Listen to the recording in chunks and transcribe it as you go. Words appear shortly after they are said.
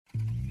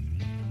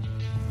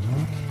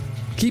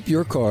Keep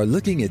your car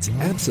looking its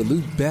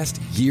absolute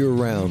best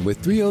year-round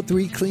with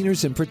 303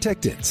 cleaners and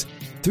protectants.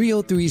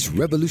 303's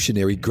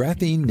revolutionary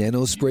graphene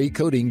nano spray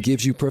coating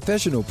gives you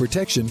professional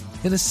protection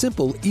in a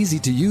simple,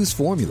 easy-to-use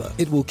formula.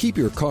 It will keep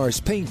your car's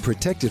paint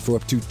protected for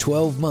up to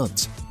 12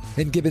 months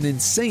and give an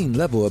insane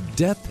level of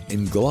depth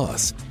and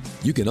gloss.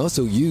 You can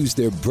also use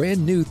their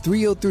brand new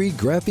 303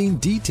 graphene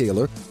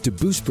detailer to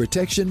boost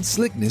protection,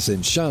 slickness,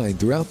 and shine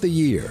throughout the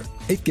year.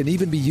 It can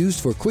even be used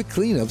for quick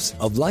cleanups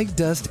of light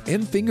dust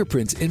and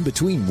fingerprints in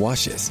between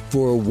washes.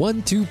 For a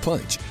 1-2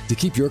 punch to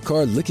keep your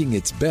car looking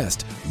its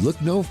best,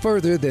 look no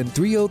further than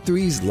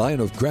 303's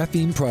line of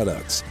graphene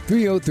products.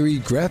 303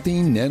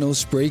 graphene nano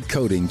spray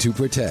coating to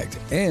protect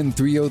and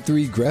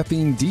 303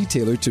 graphene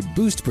detailer to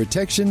boost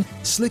protection,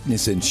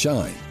 slickness, and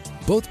shine.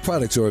 Both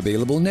products are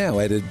available now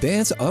at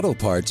Advance Auto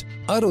Parts,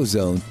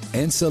 AutoZone,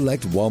 and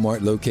select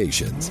Walmart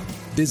locations.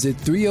 Visit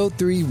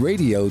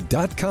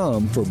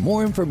 303radio.com for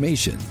more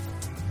information.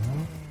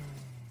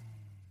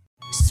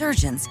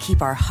 Surgeons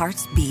keep our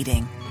hearts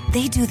beating.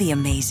 They do the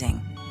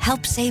amazing,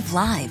 help save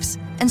lives,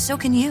 and so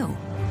can you.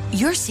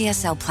 Your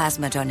CSL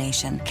plasma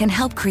donation can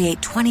help create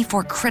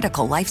 24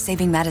 critical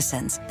life-saving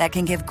medicines that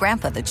can give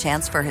Grandpa the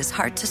chance for his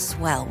heart to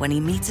swell when he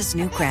meets his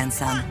new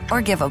grandson,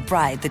 or give a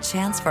bride the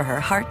chance for her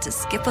heart to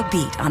skip a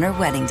beat on her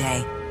wedding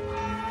day.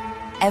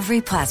 Every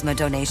plasma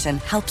donation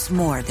helps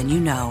more than you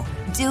know.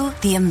 Do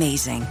the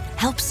amazing.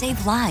 Help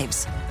save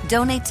lives.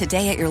 Donate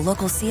today at your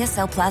local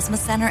CSL Plasma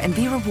Center and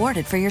be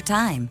rewarded for your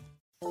time.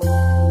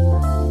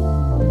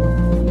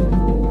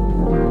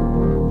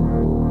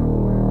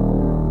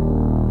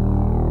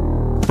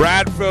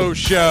 Bradfo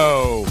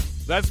Show.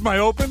 That's my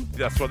open?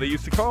 That's what they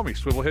used to call me,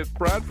 Swivel Hit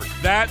Bradford.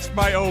 That's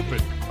my open.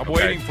 I'm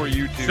waiting for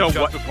you to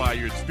justify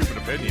your stupid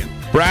opinion.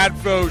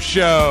 Bradfo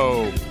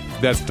Show.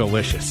 That's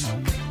delicious.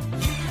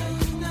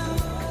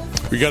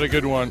 We got a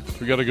good one.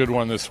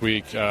 This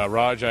week.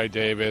 Rajai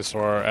Davis,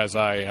 or as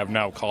I have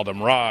now called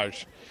him,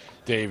 Raj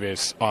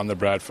Davis, on the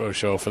Bradfo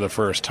Show for the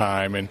first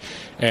time,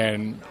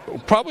 and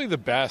probably the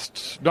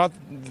best.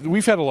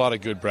 We've had a lot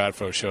of good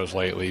Bradfo shows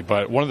lately,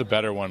 but one of the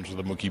better ones was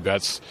the Mookie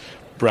Betts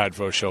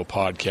Bradfo Show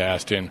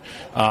podcast, and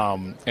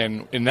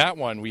in that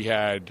one we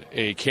had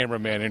a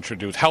cameraman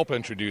help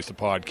introduce the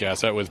podcast.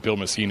 That was Bill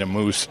Messina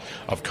Moose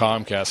of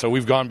Comcast. So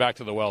we've gone back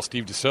to the well.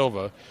 Steve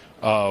DeSilva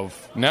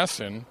of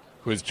Nesson,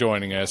 who is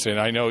joining us, and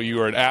I know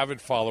you are an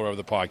avid follower of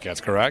the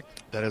podcast,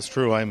 correct? That is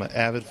true. I'm an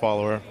avid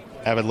follower,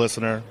 avid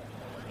listener.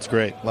 It's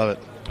great. Love it.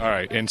 All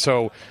right. And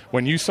so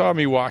when you saw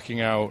me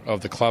walking out of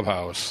the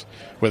clubhouse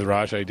with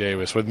Rajai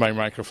Davis with my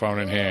microphone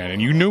in hand,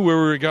 and you knew where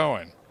we were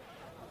going,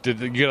 did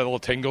you get a little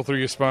tingle through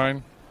your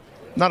spine?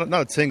 Not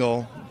a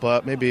tingle,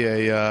 but maybe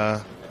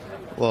a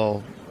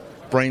little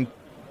brain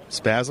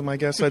spasm, I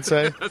guess I'd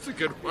say. That's a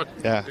good one.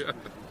 Yeah.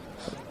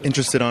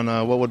 Interested on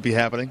what would be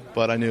happening,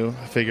 but I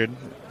figured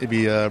it'd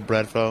be a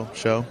Bradfo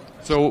show.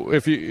 So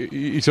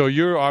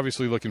you're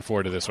obviously looking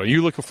forward to this one.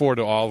 You looking forward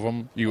to all of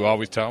them? You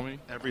always tell me?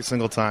 Every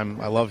single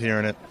time. I love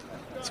hearing it.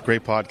 It's a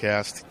great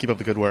podcast. Keep up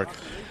the good work.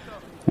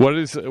 What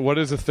is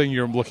the thing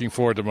you're looking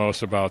forward to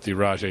most about the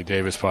Rajai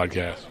Davis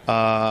podcast?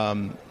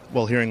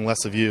 Well, hearing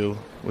less of you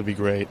would be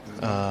great.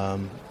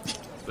 That's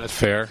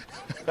fair.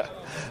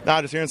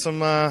 No, just hearing some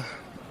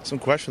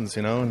questions,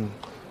 and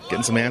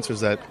getting some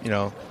answers that,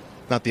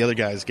 not the other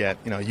guys get,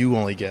 you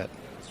only get.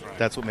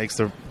 That's what makes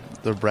the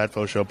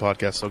Bradfo Show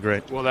podcast so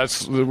great. Well,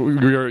 that's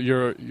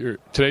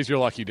today's your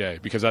lucky day,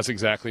 because that's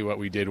exactly what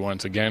we did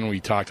once again. We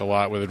talked a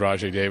lot with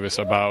Rajai Davis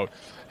about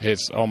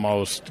his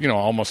almost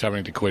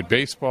having to quit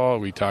baseball.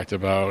 We talked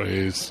about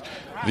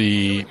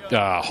the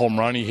home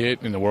run he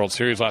hit in the World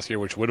Series last year,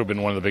 which would have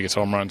been one of the biggest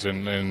home runs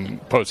in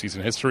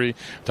postseason history. We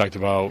talked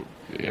about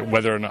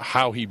whether or not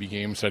how he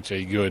became such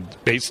a good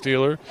base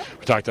stealer.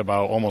 We talked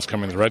about almost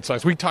coming to the Red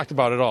Sox. We talked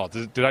about it all.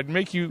 Did it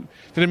make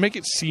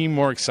it seem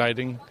more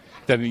exciting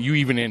than you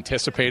even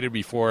anticipated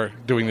before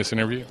doing this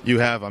interview? You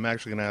have. I'm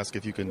actually going to ask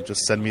if you can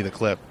just send me the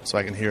clip so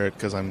I can hear it,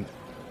 because I'm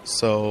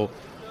so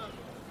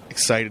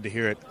excited to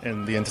hear it,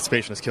 and the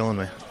anticipation is killing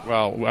me.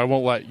 Well, I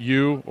won't let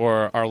you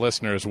or our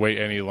listeners wait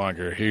any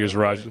longer. Here's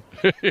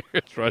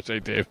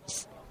Rajai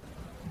Davis,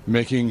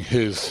 making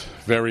his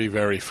very,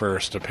 very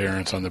first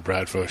appearance on the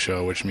Bradfo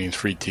Show, which means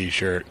free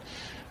T-shirt.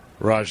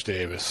 Raj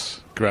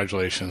Davis.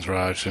 Congratulations,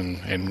 Raj,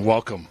 and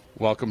welcome.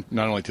 Welcome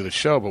not only to the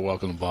show, but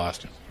welcome to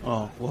Boston.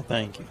 Oh, well,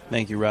 thank you.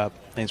 Thank you, Rob.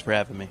 Thanks for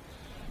having me.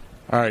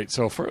 All right,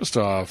 so first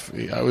off,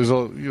 it was a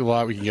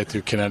lot we can get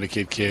to.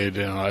 Connecticut kid,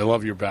 and I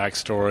love your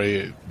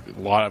backstory.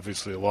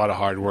 Obviously, a lot of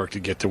hard work to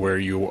get to where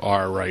you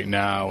are right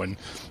now in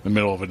the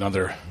middle of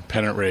another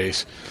pennant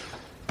race.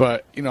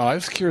 But, I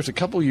was curious, a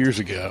couple years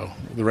ago,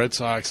 the Red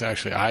Sox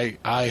actually,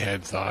 I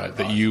had thought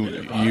that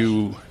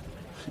you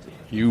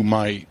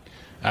might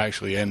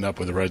actually end up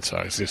with the Red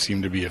Sox. There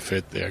seemed to be a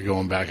fit there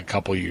going back a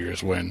couple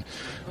years when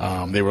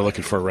they were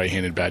looking for a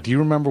right-handed bat. Do you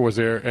remember, was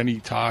there any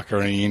talk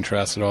or any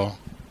interest at all?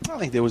 I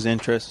think there was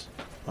interest.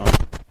 And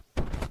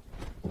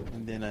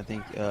then I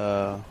think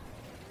the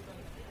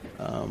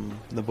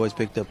boys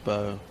picked up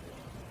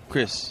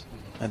Chris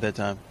at that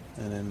time.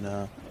 And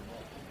then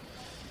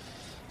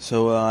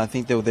So I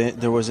think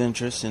there was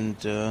interest, and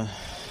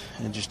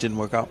it just didn't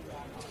work out.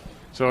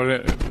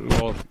 So,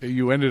 well,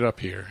 you ended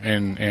up here,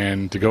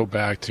 and to go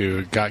back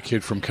to got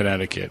kid from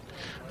Connecticut,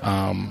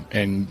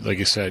 and like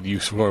you said, you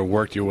sort of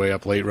worked your way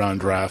up late round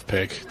draft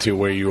pick to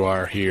where you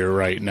are here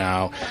right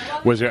now.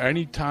 Was there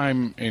any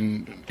time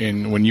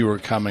in when you were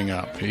coming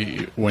up,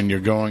 when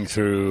you're going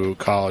through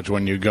college,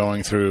 when you're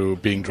going through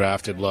being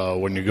drafted low,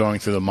 when you're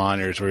going through the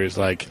minors, where it's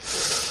like,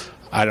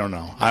 I don't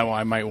know,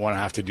 I might want to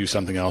have to do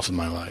something else in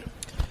my life?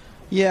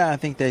 Yeah, I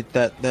think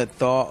that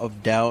thought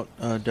of doubt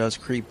does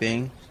creep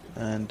in.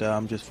 And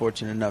I'm just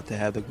fortunate enough to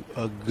have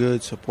a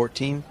good support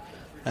team.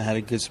 I had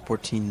a good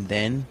support team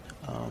then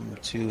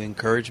to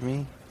encourage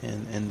me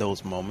in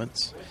those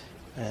moments.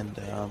 And,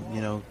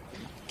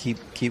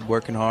 keep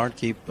working hard,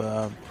 keep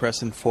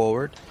pressing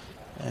forward.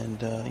 And,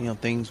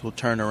 things will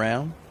turn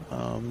around.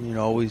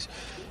 Always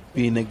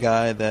being a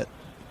guy that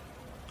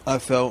I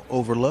felt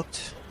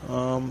overlooked,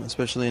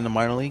 especially in the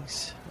minor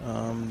leagues.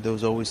 There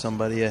was always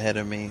somebody ahead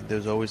of me. There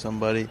was always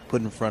somebody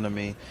put in front of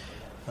me.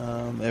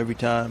 Every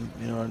time,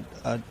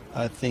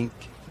 I think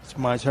it's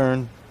my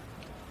turn,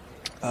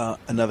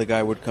 another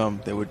guy would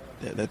come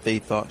that they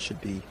thought should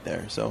be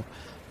there. So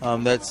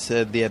that's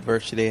the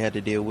adversity I had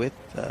to deal with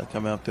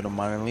coming up through the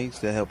minor leagues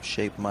that helped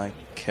shape my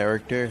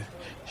character,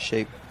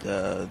 shape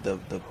the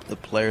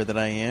player that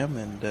I am,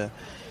 and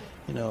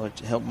it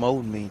helped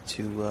mold me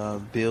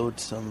to build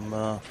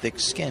some thick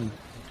skin.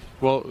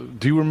 Well,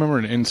 do you remember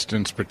an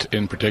instance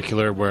in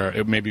particular where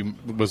it maybe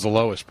was the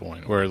lowest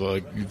point, where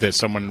that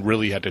someone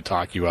really had to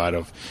talk you out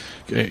of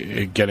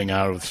getting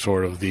out of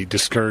sort of the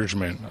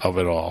discouragement of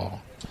it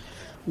all?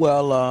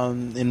 Well,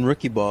 in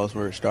rookie ball is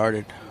where it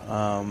started.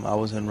 I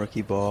was in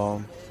rookie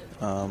ball.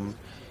 It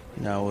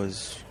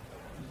was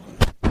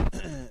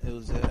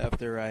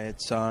after I had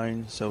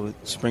signed, so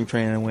spring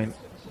training went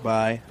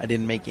by. I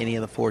didn't make any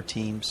of the 4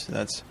 teams.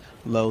 That's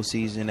low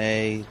season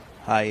A,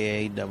 high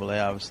A, double A,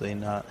 obviously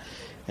not.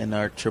 And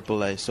our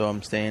AAA, so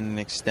I'm staying in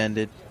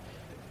extended.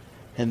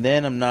 And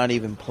then I'm not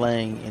even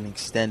playing in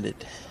extended.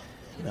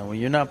 Now, when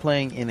you're not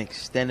playing in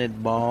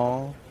extended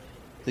ball,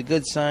 the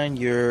good sign,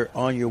 you're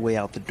on your way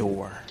out the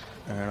door,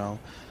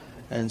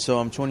 And so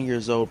I'm 20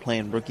 years old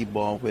playing rookie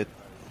ball with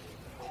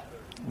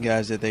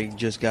guys that they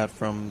just got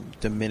from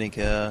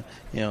Dominica,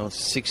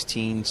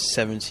 16,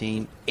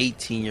 17,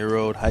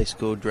 18-year-old high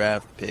school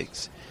draft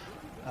picks.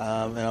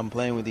 And I'm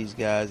playing with these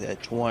guys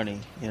at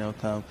 20,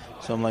 so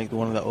I'm like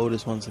one of the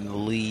oldest ones in the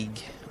league,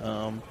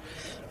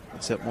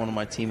 except one of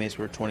my teammates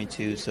were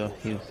 22, so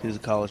he was a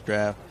college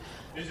draft.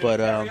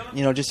 But,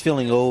 just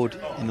feeling old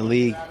in the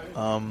league.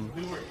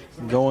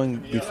 Going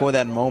before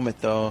that moment,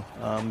 though,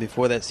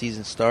 before that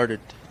season started,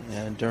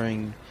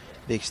 during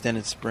the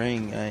extended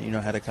spring, I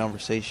had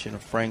a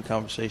frank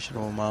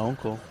conversation with my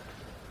uncle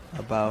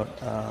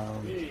about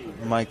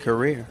my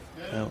career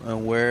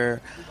and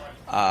where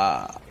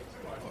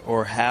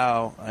or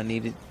how I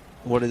needed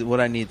what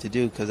I needed to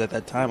do, because at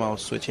that time I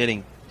was switch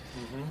hitting,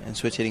 and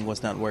switch hitting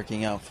was not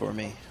working out for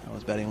me. I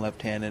was batting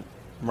left-handed,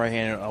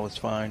 right-handed I was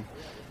fine.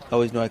 I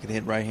always knew I could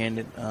hit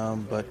right-handed,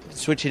 but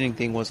switch hitting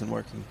thing wasn't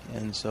working,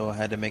 and so I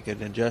had to make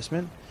an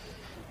adjustment.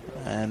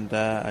 And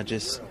I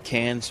just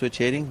canned switch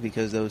hitting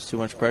because there was too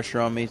much pressure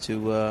on me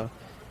to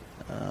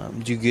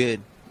do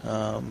good.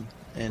 And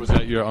was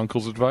that your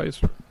uncle's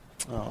advice?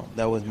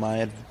 That was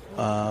my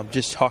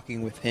just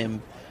talking with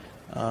him.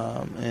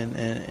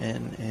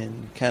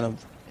 And kind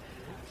of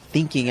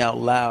thinking out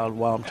loud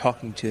while I'm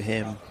talking to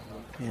him,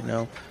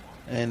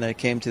 and I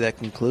came to that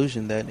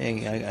conclusion that,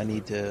 hey, I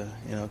need to,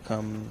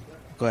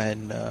 go ahead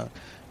and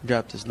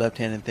drop this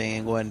left-handed thing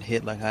and go ahead and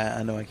hit like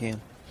I know I can.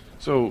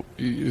 So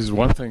is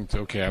one thing,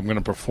 okay, I'm going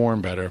to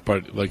perform better,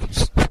 but like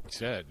you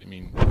said,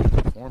 you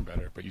perform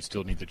better, but you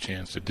still need the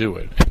chance to do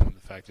it. And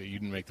the fact that you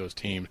didn't make those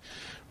teams,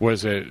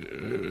 was it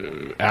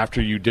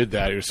after you did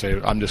that, you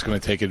say, I'm just going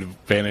to take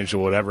advantage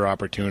of whatever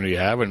opportunity you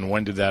have, and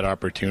when did that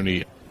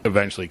opportunity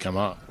eventually come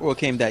up? Well, it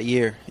came that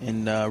year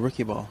in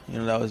rookie ball.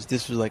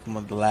 This was like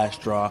the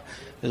last draw.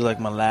 It was like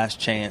my last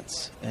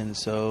chance, and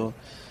so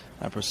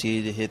I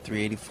proceeded to hit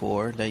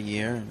 384 that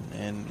year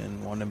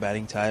and won the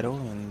batting title,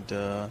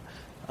 and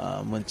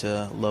went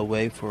to low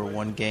A for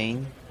 1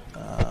 game,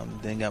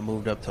 then got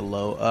moved up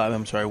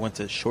to went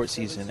to short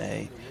season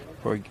A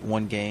for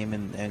 1 game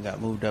and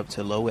got moved up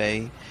to low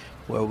A,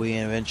 where we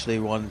eventually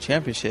won the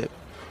championship.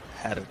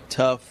 Had a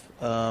tough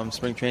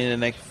spring training the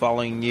next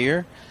following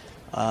year,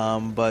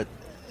 but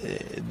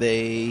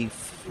they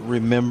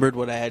remembered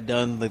what I had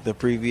done like the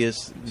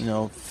previous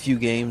few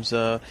games,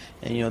 and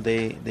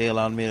they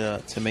allowed me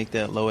to make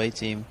that low A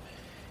team.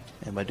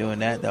 And by doing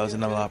that, that was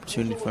another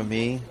opportunity for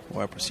me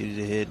where I proceeded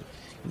to hit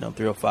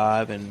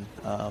 305 and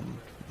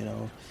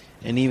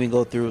and even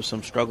go through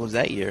some struggles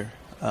that year,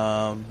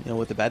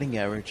 with the batting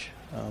average.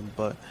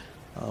 But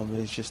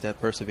it's just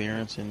that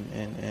perseverance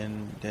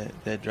and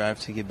that drive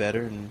to get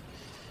better and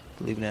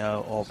believing that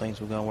all things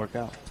were going to work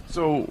out.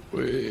 So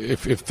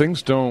if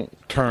things don't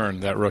turn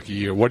that rookie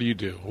year, what do you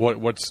do? What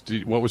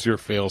was your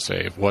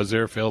fail-safe? Was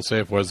there a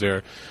fail-safe? Was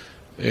there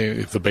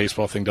if the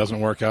baseball thing doesn't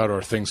work out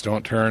or things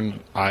don't turn,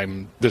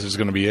 this is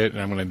going to be it,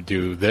 and I'm going to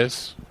do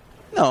this?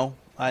 No,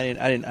 I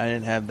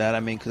didn't have that. I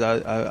mean, because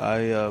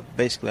I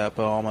basically I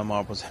put all my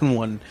marbles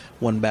in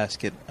one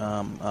basket.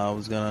 I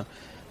was gonna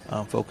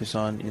focus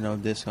on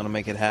this, gonna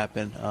make it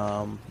happen.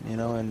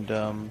 And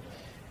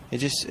it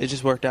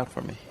just worked out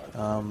for me.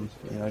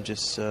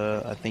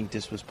 I think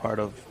this was part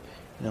of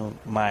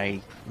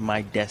my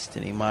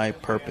destiny, my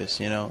purpose.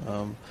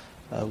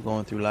 Of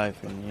going through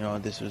life,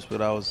 and this was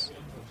what I was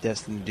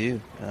destined to do.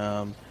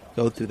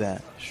 Go through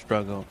that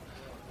struggle.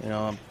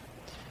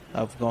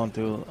 I've gone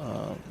through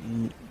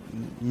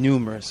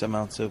numerous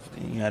amounts of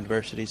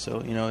adversity.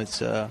 So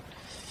it's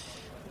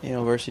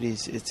adversity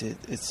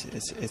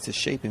it's a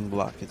shaping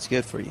block. It's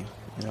good for you.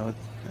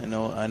 I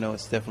know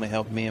it's definitely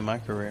helped me in my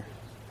career.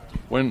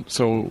 When was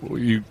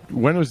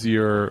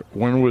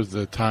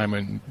the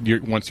time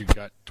once you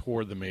got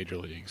toward the major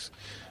leagues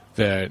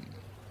that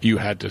you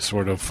had to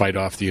sort of fight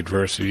off the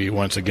adversity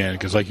once again?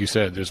 Because like you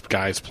said, there's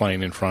guys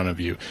playing in front of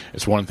you.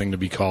 It's one thing to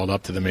be called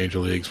up to the major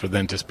leagues, but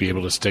then just be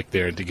able to stick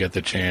there and to get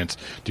the chance.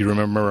 Do you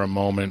remember a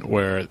moment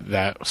where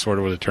that sort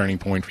of was a turning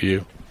point for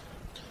you?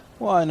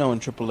 Well, I know in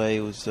AAA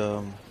it was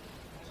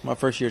my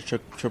first year at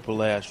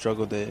AAA. I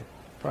struggled there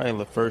probably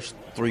the first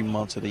 3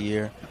 months of the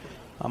year.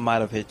 I might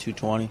have hit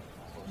 220,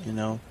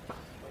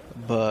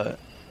 but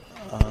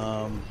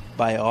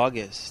by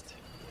August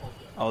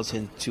I was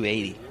hitting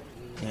 280.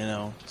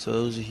 So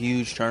it was a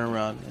huge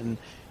turnaround, and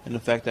the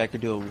fact that I could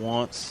do it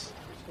once,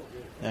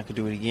 and I could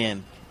do it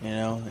again,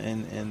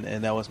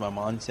 and that was my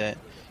mindset.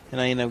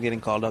 And I ended up getting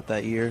called up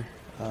that year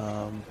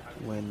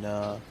when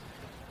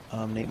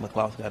Nate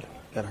McLaughlin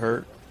got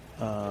hurt,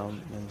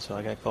 and so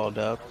I got called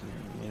up,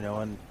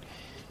 and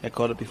I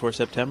called up before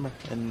September,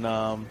 and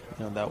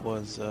that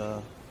was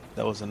a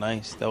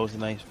nice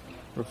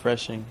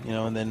refreshing,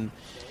 and then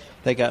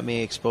that got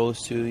me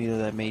exposed to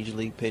that major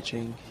league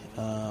pitching.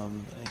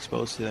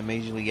 Exposed to the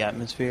major league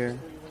atmosphere,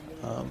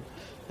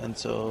 and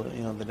so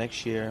the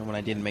next year when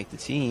I didn't make the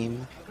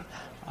team,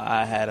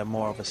 I had a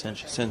more of a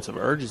sense of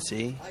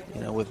urgency.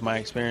 With my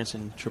experience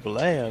in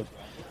AAA,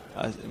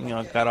 I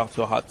got off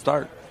to a hot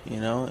start.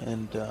 And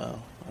I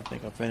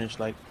think I finished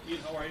my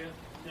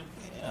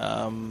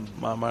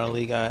minor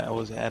league. I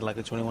had like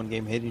a 21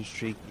 game hitting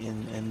streak,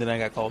 and then I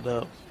got called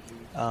up.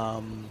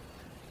 That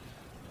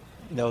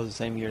was the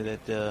same year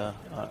that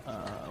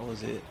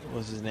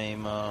was his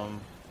name.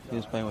 He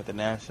was playing with the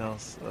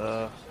Nationals.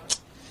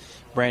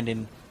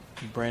 Brandon.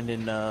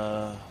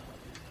 I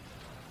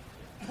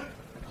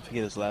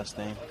forget his last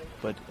name,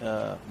 but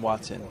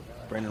Watson.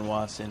 Brandon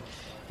Watson.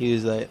 He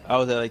was I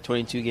was at like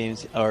 22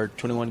 games or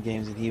 21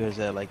 games, and he was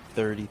at like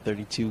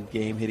 32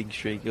 game hitting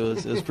streak. It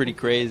was pretty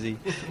crazy,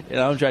 and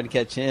I'm trying to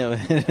catch him,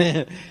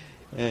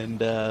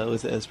 and it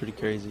was pretty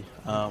crazy.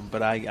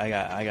 But I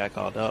got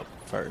called up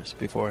first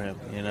before him,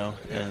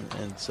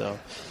 and so.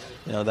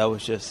 That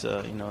was just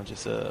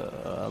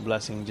a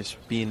blessing, just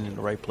being in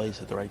the right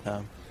place at the right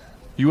time.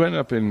 You ended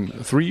up in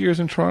 3 years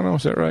in Toronto,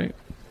 is that right?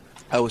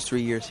 I was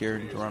 3 years here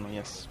in Toronto,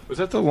 yes. Was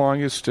that the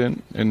longest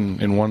stint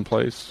in one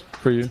place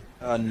for you?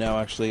 No,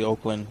 actually,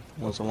 Oakland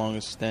was the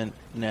longest stint.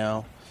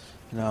 Now,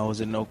 I was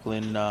in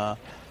Oakland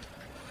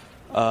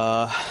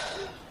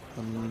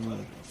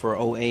for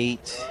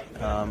 08,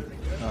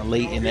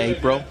 late in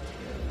April.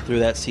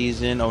 Through that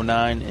season,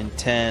 09 and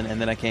 10, and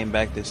then I came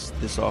back this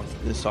off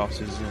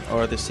season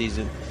or this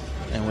season,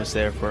 and was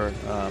there for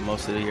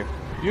most of the year.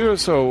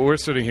 So we're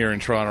sitting here in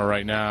Toronto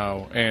right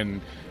now,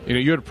 and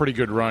you had a pretty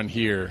good run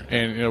here,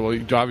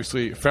 and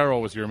obviously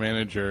Farrell was your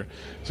manager.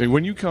 So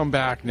when you come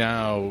back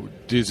now,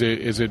 is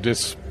it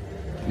just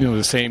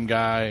the same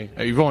guy?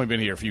 You've only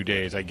been here a few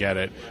days, I get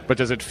it, but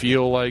does it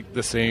feel like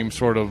the same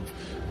sort of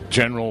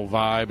general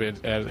vibe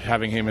as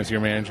having him as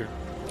your manager?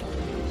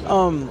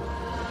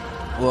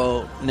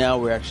 Well, now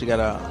we actually got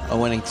a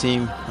winning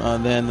team.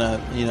 Then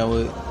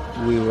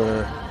we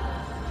were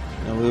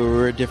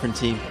a different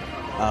team.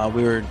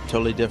 We were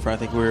totally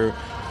different. I think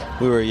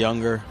we were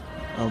younger.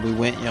 We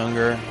went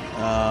younger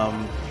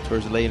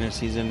towards the later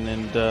season,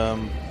 and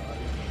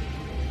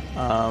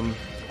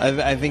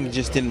I think it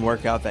just didn't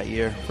work out that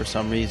year for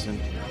some reason.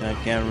 I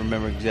can't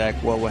remember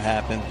exactly what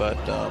happened, but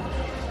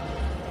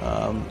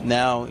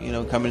now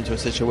coming into a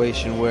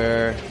situation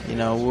where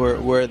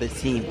we're the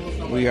team.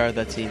 We are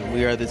the team.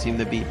 We are the team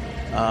to beat.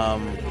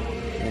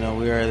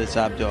 We are the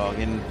top dog,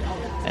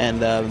 and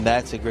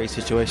that's a great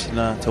situation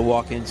to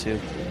walk into.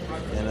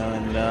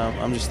 And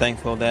I'm just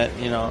thankful that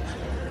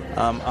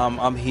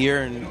I'm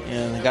here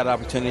and got an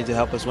opportunity to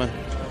help us win.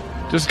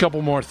 Just a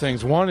couple more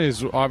things. One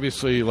is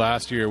obviously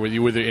last year with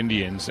you with the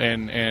Indians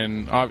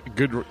and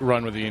good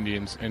run with the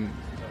Indians and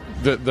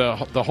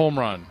the home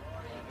run.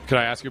 Could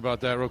I ask you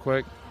about that real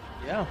quick?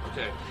 Yeah.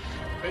 Okay.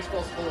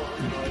 Baseball's full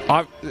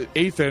of,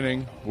 8th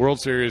inning, World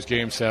Series,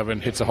 Game 7,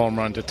 hits a home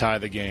run to tie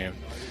the game.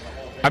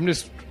 I'm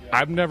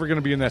never going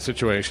to be in that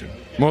situation.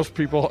 Most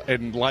people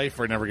in life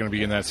are never going to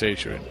be in that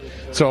situation.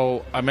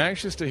 So I'm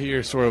anxious to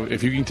hear sort of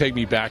if you can take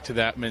me back to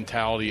that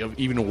mentality of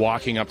even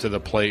walking up to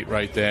the plate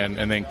right then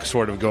and then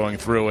sort of going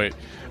through it,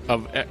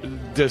 of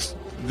just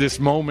this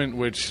moment,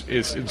 which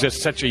is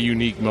just such a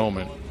unique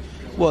moment?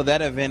 Well,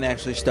 that event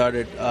actually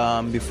started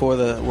before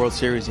the World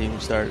Series even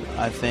started.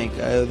 I think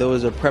there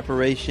was a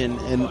preparation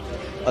and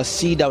a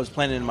seed that was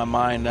planted in my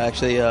mind.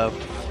 Actually,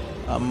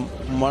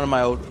 one of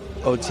my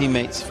old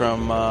teammates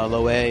from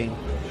Low A,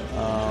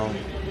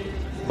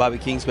 Bobby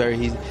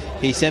Kingsbury,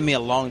 he sent me a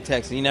long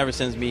text. He never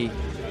sends me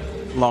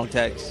long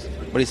texts,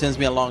 but he sends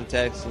me a long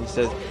text and he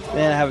says,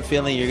 "Man, I have a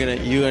feeling you're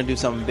gonna do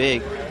something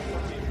big."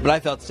 But I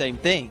felt the same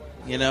thing,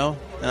 you know,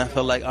 and I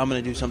felt like I'm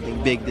gonna do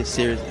something big this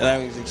series, and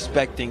I was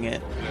expecting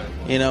it,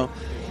 you know,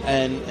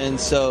 and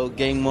so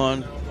game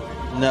 1,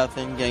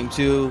 nothing. Game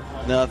 2,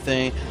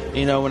 nothing.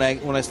 You know, when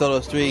I stole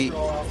those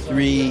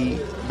three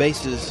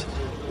bases,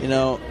 you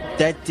know,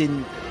 that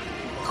didn't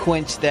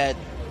quench that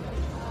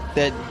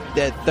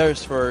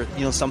thirst for,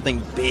 you know,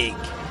 something big,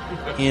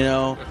 you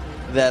know,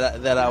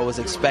 that I was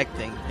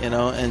expecting, you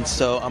know, and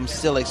so I'm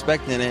still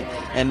expecting it,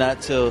 and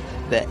not till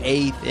the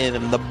 8th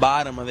inning, the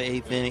bottom of the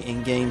 8th inning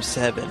in Game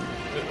 7,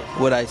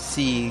 would I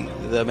see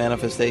the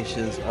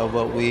manifestations of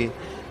what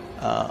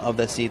of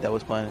that seed that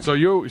was planted.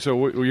 So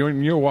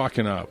when you're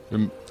walking up,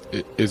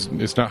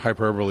 it's not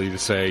hyperbole to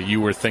say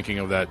you were thinking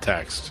of that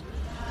text.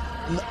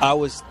 I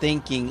was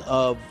thinking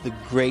of the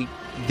great.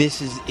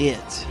 This is it.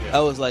 Yeah. I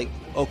was like,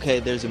 okay,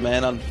 there's a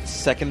man on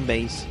second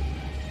base.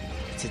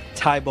 It's a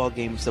tie ball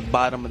game. It's the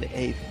bottom of the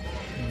 8th.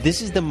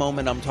 This is the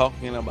moment I'm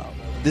talking about.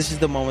 This is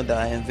the moment that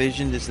I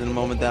envisioned. This is the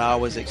moment that I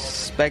was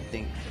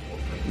expecting.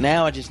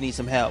 Now I just need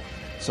some help.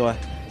 So I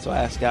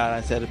asked God.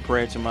 I said a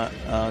prayer to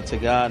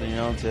God, you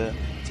know, to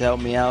help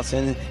me out.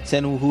 Send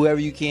whoever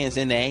you can.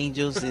 Send the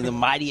angels, and the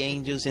mighty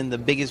angels, and the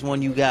biggest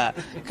one you got,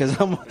 because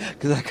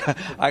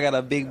I got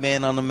a big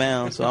man on the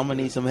mound, so I'm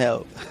gonna need some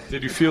help.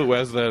 Did you feel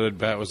as that at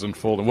bat was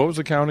unfolding? What was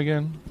the count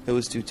again? It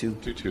was 2-2.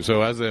 2-2.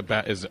 So as the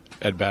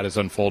at bat is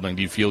unfolding,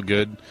 do you feel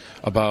good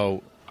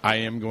about I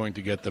am going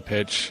to get the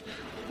pitch,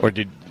 or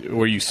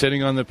were you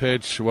sitting on the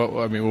pitch? What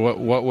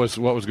was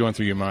going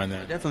through your mind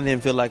there? I definitely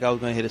didn't feel like I was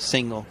going to hit a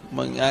single,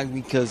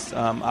 because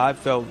I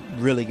felt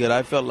really good.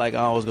 I felt like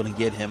I was going to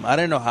get him. I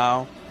didn't know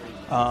how.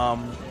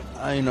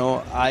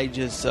 I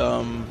just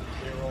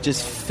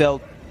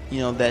felt, you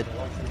know, that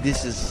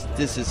this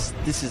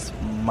is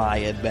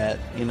my at bat.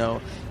 You know,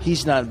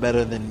 he's not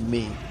better than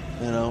me.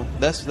 You know,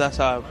 that's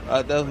how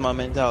that was my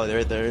mentality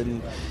right there,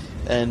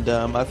 and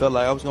I felt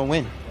like I was going to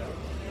win.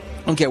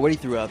 I don't care what he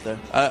threw out there.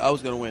 I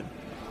was going to win.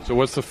 So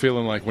what's the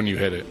feeling like when you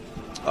hit it?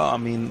 Oh, I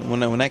mean,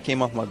 when that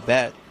came off my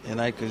bat and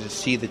I could just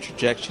see the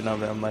trajectory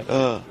of it, I'm like,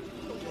 ugh.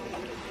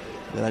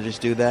 Did I just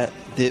do that?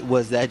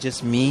 Was that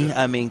just me?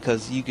 I mean,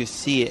 because you could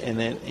see it, and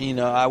then, you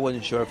know, I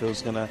wasn't sure if it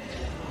was going to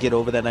get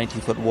over that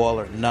 19-foot wall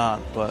or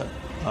not. But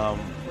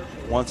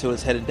once it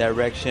was headed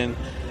direction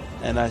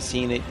and I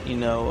seen it, you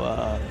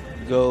know,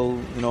 go,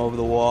 you know, over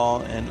the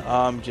wall, and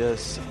I'm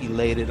just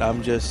elated.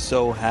 I'm just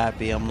so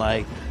happy. I'm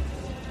like,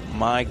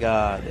 my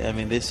God, I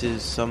mean, this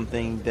is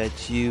something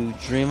that you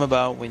dream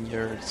about when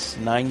you're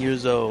 9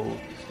 years old,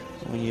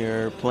 when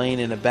you're playing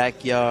in a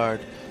backyard,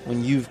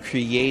 when you've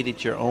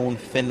created your own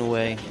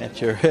Fenway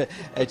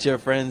at your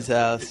friend's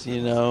house,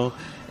 you know,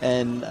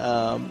 and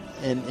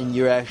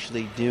you're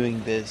actually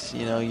doing this,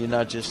 you know, you're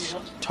not just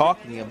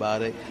talking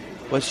about it,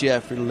 but you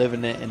have to live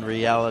in it in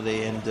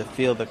reality, and to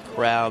feel the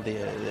crowd,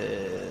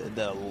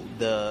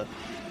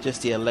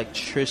 just the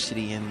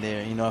electricity in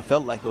there. You know, I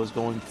felt like it was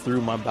going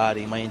through my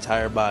body, my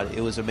entire body.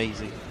 It was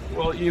amazing.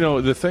 Well, you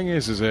know, the thing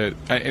is that,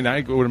 and I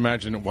would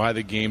imagine why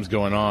the game's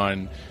going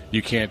on,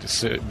 you can't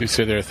sit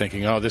there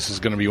thinking, oh, this is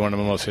going to be one of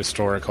the most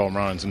historic home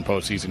runs in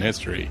postseason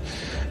history.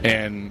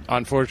 And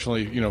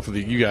unfortunately, you know, for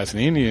you guys and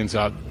the Indians,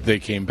 they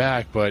came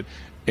back. But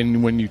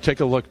when you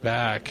take a look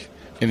back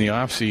in the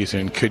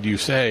offseason, could you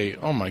say,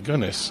 oh, my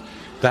goodness,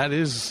 that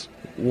is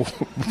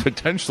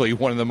potentially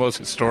one of the most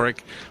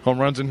historic home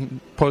runs in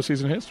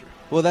postseason history?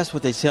 Well, that's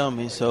what they tell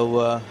me.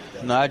 So,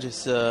 I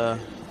just, I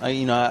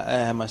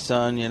have my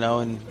son, you know,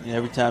 and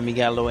every time he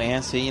got a little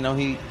antsy, you know,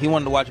 he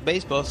wanted to watch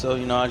baseball, so,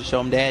 you know, I just show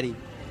him Daddy.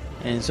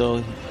 And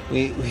so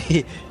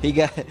he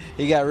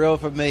got real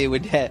familiar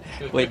with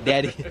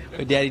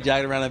Daddy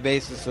jogging around the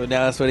bases. So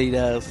now that's what he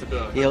does.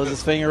 He holds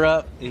his finger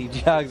up and he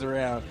jogs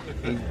around.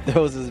 He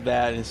throws his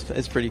bat.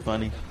 It's pretty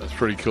funny. That's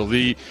pretty cool.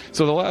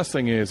 So the last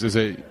thing is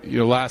that, you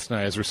know, last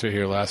night, as we're sitting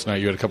here, last night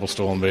you had a couple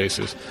stolen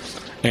bases,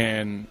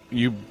 and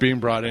you being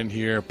brought in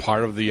here,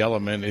 part of the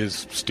element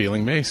is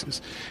stealing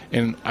bases.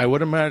 And I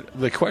would imagine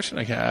the question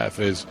I have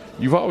is,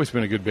 you've always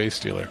been a good base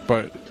stealer,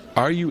 but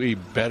are you a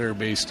better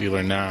base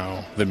stealer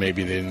now than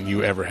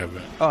you ever have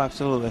been? Oh,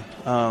 absolutely.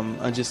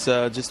 I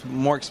just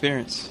more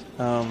experience.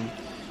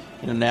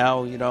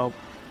 Now, you know,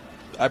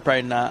 I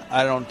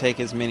don't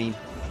take as many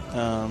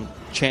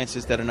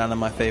chances that are not in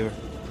my favor.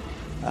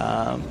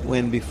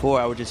 When before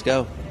I would just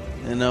go.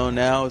 You know,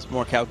 now it's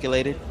more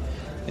calculated.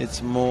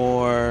 It's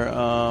more,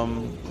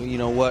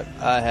 what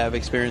I have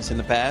experienced in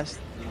the past.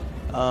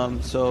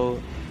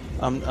 So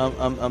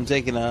I'm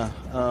taking a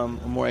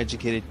more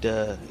educated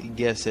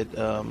guess at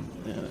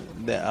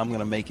that I'm going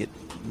to make it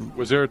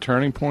Was there a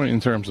turning point in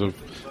terms of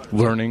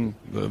learning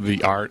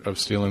the art of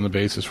stealing the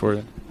bases for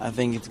you? I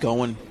think it's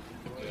going.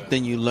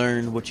 Then you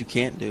learn what you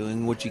can't do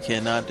and what you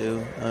cannot do,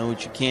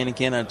 what you can and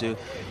cannot do.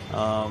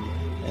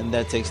 And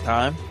that takes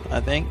time, I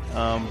think.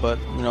 But,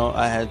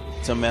 I had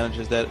some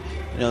managers that,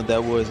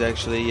 that was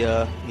actually,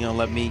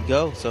 let me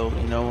go. So,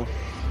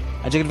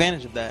 I took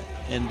advantage of that.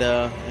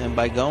 And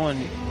by going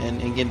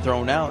and getting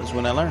thrown out is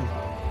when I learned.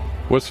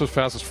 What's the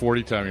fastest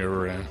 40 time you ever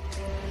ran?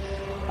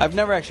 I've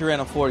never actually ran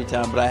a 40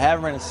 time, but I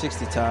have ran a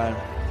 60 time.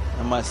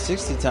 And my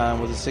 60 time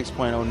was a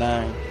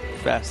 6.09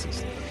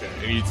 fastest.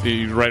 Okay. And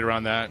you right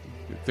around that,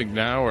 you think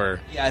now? Or?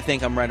 Yeah, I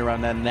think I'm right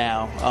around that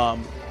now.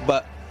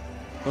 But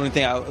the only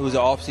thing, it was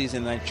an off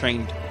season, and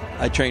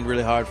I trained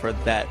really hard for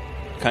that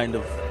kind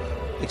of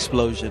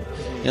explosion.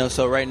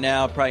 So right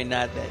now, probably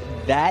not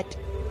that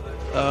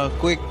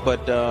quick,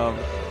 but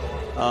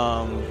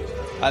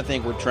I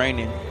think we're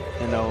training.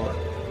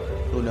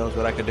 Who knows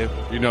what I could do?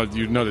 You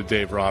know that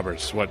Dave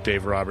Roberts, what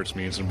Dave Roberts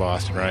means in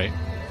Boston, right?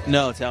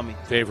 No, tell me.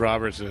 Dave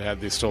Roberts had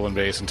the stolen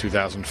base in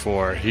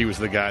 2004. He was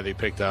the guy they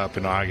picked up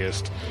in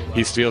August.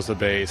 He steals the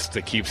base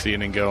that keeps the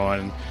inning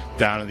going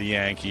down to the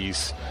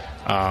Yankees,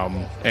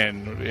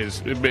 and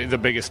is the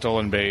biggest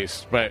stolen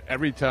base. But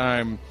every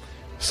time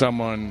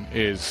someone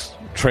is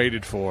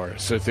traded for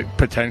so to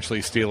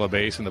potentially steal a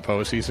base in the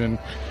postseason,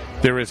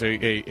 there is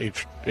a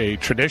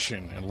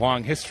tradition and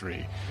long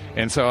history.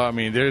 And so,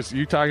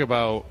 you talk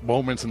about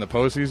moments in the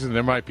postseason,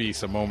 there might be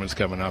some moments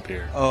coming up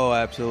here. Oh,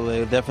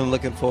 absolutely. Definitely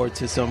looking forward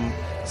to some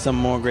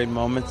more great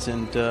moments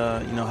and,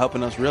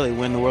 helping us really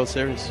win the World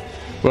Series.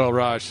 Well,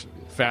 Raj,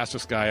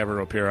 fastest guy ever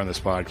to appear on this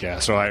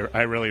podcast, so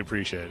I really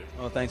appreciate it.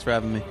 Oh, thanks for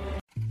having me.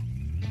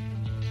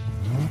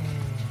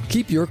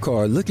 Keep your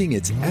car looking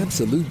its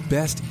absolute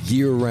best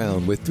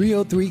year-round with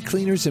 303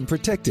 Cleaners and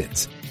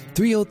Protectants.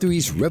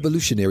 303's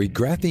revolutionary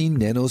graphene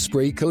nano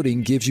spray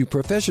coating gives you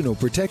professional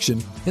protection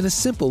in a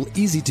simple,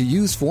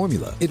 easy-to-use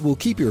formula. It will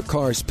keep your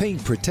car's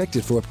paint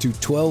protected for up to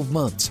 12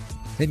 months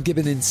and give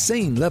an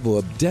insane level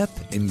of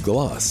depth and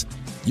gloss.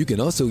 You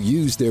can also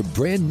use their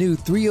brand new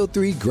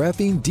 303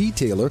 graphene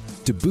detailer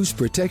to boost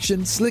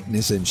protection,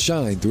 slickness, and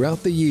shine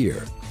throughout the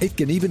year. It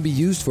can even be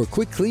used for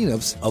quick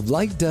cleanups of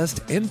light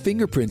dust and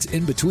fingerprints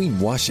in between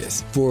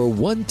washes. For a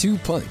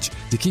 1-2 punch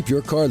to keep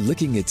your car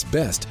looking its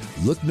best,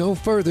 look no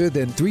further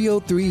than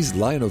 303's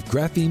line of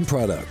graphene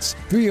products.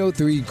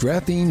 303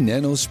 graphene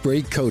nano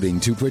spray coating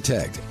to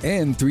protect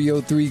and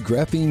 303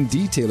 graphene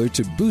detailer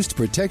to boost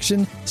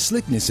protection,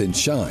 slickness, and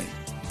shine.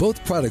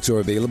 Both products are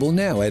available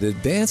now at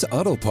Advance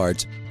Auto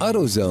Parts,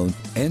 AutoZone,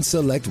 and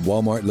select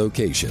Walmart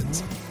locations.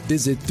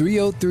 Visit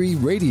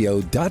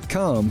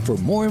 303radio.com for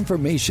more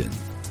information.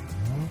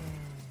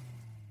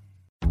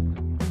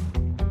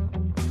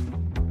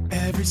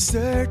 Every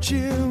search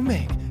you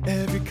make,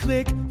 every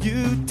click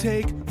you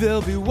take,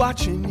 they'll be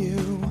watching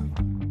you.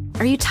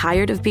 Are you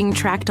tired of being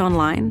tracked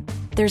online?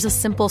 There's a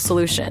simple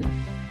solution.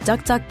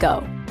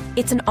 DuckDuckGo.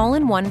 It's an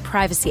all-in-one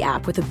privacy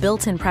app with a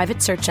built-in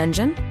private search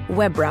engine,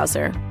 web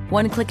browser,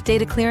 one-click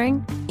data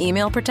clearing,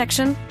 email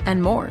protection,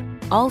 and more,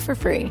 all for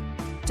free.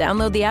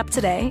 Download the app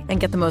today and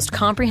get the most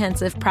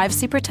comprehensive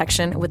privacy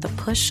protection with the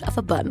push of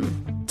a button.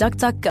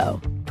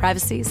 DuckDuckGo.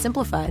 Privacy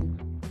simplified.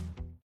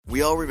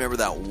 We all remember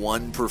that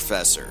one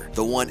professor,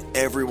 the one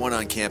everyone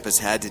on campus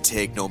had to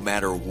take no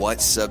matter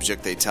what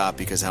subject they taught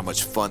because how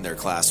much fun their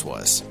class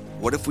was.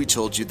 What if we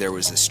told you there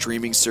was a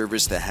streaming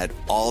service that had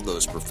all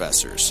those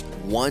professors?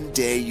 One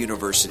Day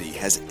University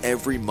has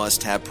every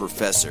must-have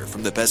professor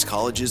from the best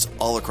colleges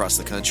all across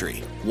the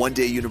country. One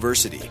Day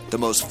University, the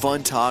most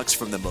fun talks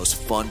from the most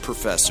fun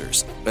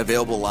professors.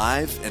 Available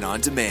live and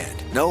on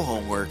demand. No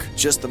homework,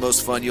 just the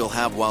most fun you'll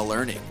have while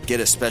learning. Get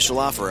a special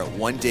offer at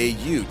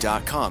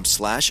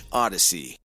onedayu.com/Odyssey.